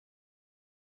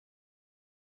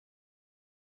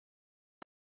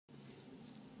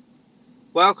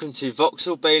Welcome to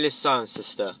Vauxhall Baylis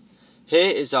Cirencester.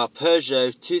 Here is our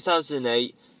Peugeot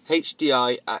 2008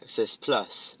 HDI Access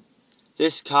Plus.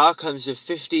 This car comes with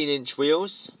 15-inch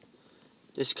wheels.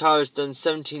 This car has done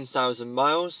 17,000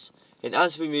 miles, and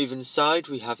as we move inside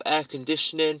we have air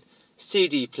conditioning,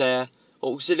 CD player,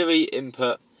 auxiliary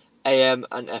input, AM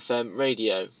and FM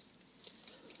radio.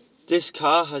 This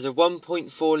car has a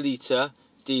 1.4 litre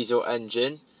diesel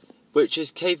engine which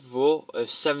is capable of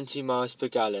 70 miles per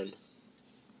gallon.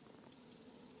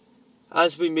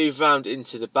 As we move round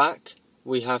into the back,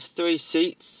 we have 3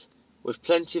 seats with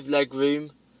plenty of leg room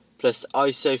plus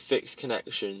ISOFIX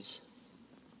connections.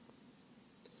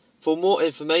 For more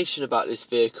information about this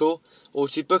vehicle or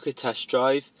to book a test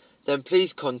drive, then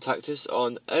please contact us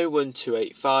on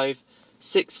 01285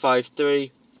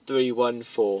 653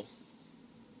 314.